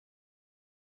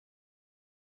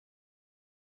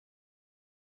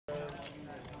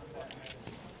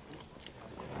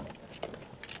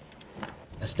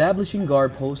Establishing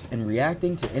guard posts and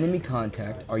reacting to enemy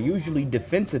contact are usually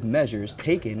defensive measures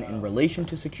taken in relation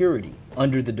to security.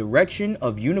 Under the direction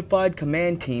of Unified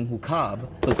Command Team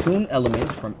Hukab, platoon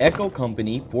elements from Echo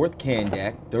Company, 4th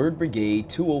Kandak, 3rd Brigade,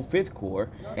 205th Corps,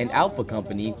 and Alpha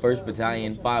Company, 1st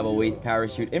Battalion, 508th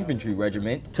Parachute Infantry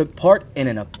Regiment took part in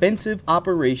an offensive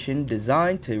operation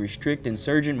designed to restrict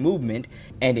insurgent movement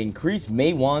and increase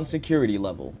Maywan security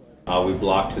level. We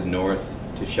blocked to the north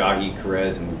to Shahi,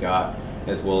 Karez, and Mugat,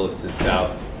 as well as to the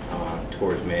south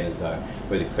towards Manazai,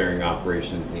 where the clearing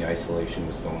operations and the isolation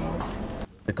was going on.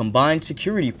 The combined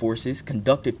security forces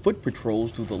conducted foot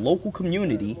patrols through the local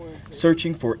community,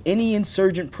 searching for any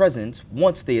insurgent presence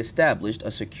once they established a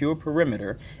secure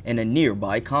perimeter in a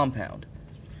nearby compound.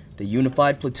 The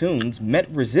unified platoons met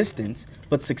resistance,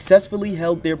 but successfully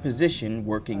held their position,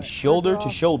 working shoulder to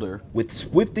shoulder with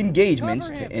swift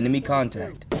engagements to enemy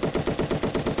contact.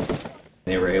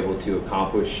 They were able to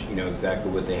accomplish,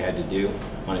 exactly what they had to do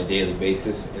on a daily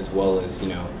basis, as well as,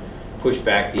 push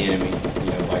back the enemy,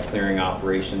 by clearing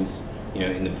operations,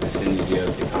 in the vicinity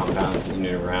of the compounds in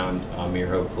and around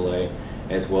Mirho-Calais,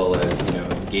 as well as,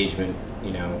 engagement,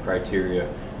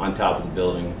 criteria on top of the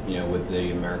building, with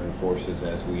the American forces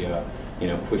as we,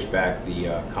 push back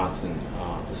the constant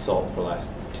assault for the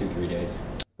last 2-3 days.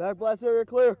 Back blast area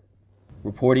clear.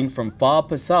 Reporting from Fa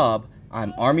Pasab,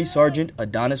 I'm Army Sergeant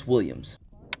Adonis Williams.